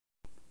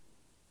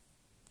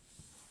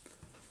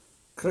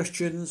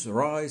Christians,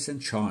 rise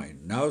and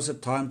shine. Now's the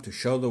time to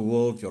show the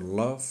world your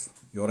love,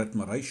 your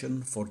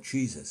admiration for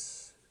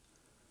Jesus.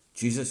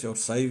 Jesus, your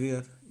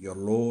Savior, your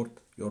Lord,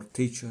 your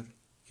teacher,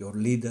 your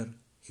leader,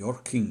 your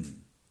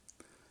King.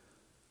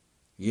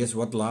 Yes,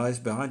 what lies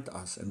behind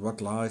us and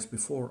what lies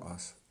before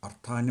us are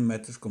tiny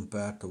matters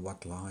compared to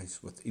what lies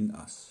within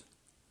us.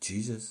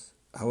 Jesus,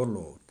 our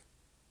Lord.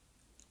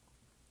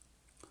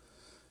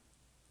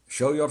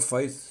 Show your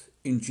faith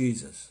in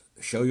Jesus.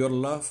 Show your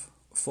love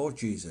for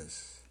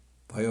Jesus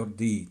by your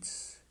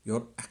deeds,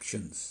 your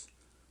actions,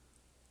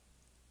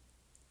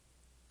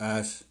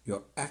 as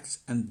your acts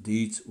and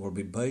deeds will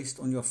be based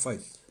on your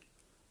faith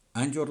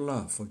and your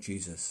love for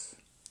Jesus.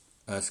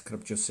 As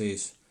Scripture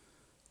says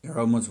in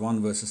Romans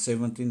 1 verse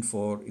 17,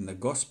 for in the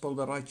gospel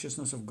the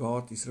righteousness of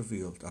God is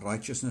revealed, a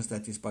righteousness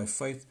that is by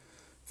faith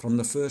from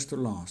the first to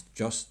last,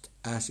 just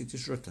as it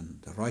is written,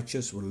 the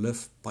righteous will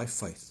live by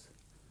faith.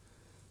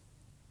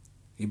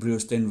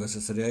 Hebrews 10 verse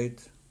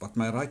 38, but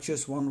my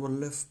righteous one will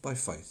live by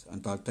faith,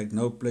 and I'll take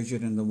no pleasure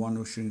in the one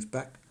who shrinks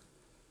back.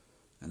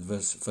 And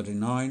verse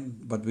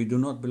 39, but we do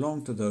not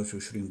belong to those who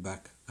shrink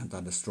back and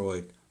are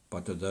destroyed,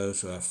 but to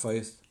those who have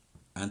faith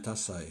and are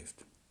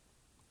saved.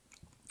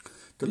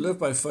 To live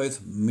by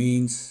faith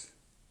means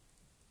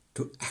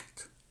to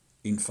act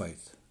in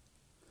faith,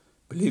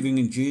 believing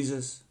in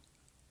Jesus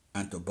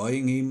and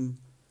obeying Him,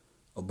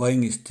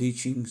 obeying His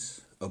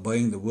teachings,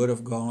 obeying the Word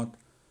of God,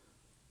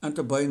 and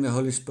obeying the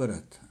Holy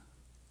Spirit,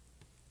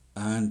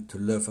 and to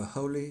live a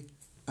holy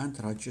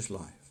and righteous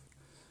life.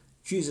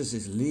 Jesus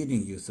is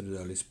leading you through the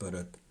Holy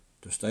Spirit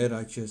to stay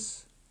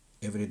righteous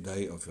every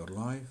day of your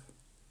life.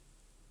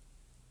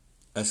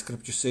 As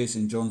Scripture says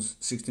in John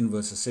 16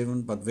 verse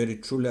 7, but very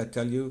truly I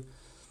tell you,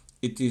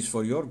 it is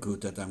for your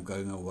good that I am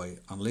going away.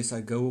 Unless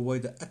I go away,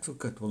 the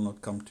advocate will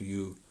not come to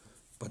you.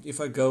 But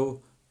if I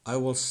go, I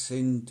will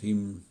send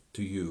him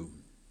to you.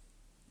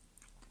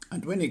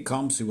 And when he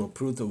comes, he will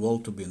prove the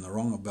world to be in the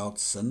wrong about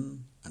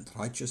sin and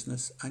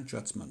righteousness and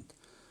judgment.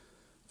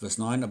 Verse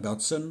 9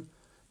 about sin,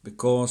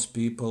 because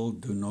people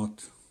do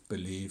not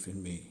believe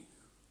in me.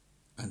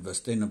 And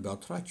verse 10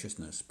 about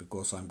righteousness,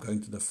 because I am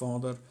going to the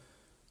Father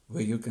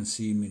where you can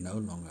see me no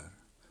longer.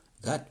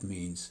 That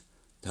means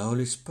the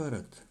Holy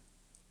Spirit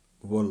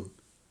will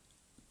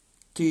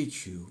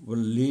teach you, will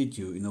lead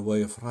you in a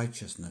way of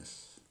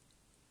righteousness,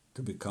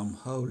 to become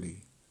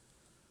holy,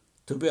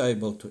 to be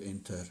able to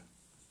enter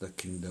the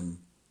kingdom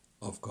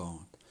of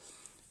God.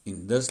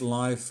 In this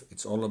life,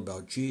 it's all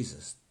about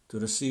Jesus, to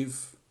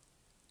receive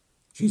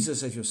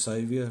Jesus as your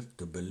Savior,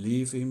 to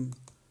believe Him,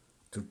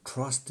 to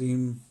trust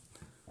Him,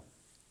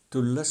 to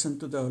listen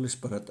to the Holy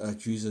Spirit as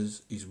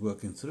Jesus is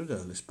working through the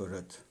Holy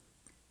Spirit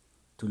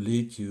to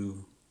lead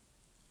you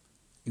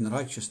in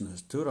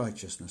righteousness,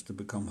 to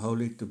become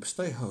holy, to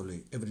stay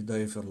holy every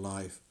day of your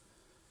life,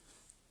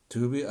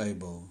 to be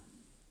able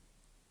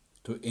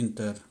to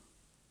enter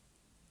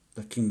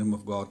the kingdom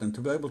of God and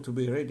to be able to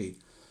be ready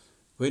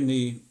when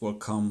He will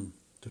come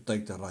to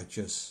take the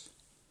righteous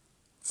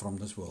from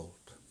this world.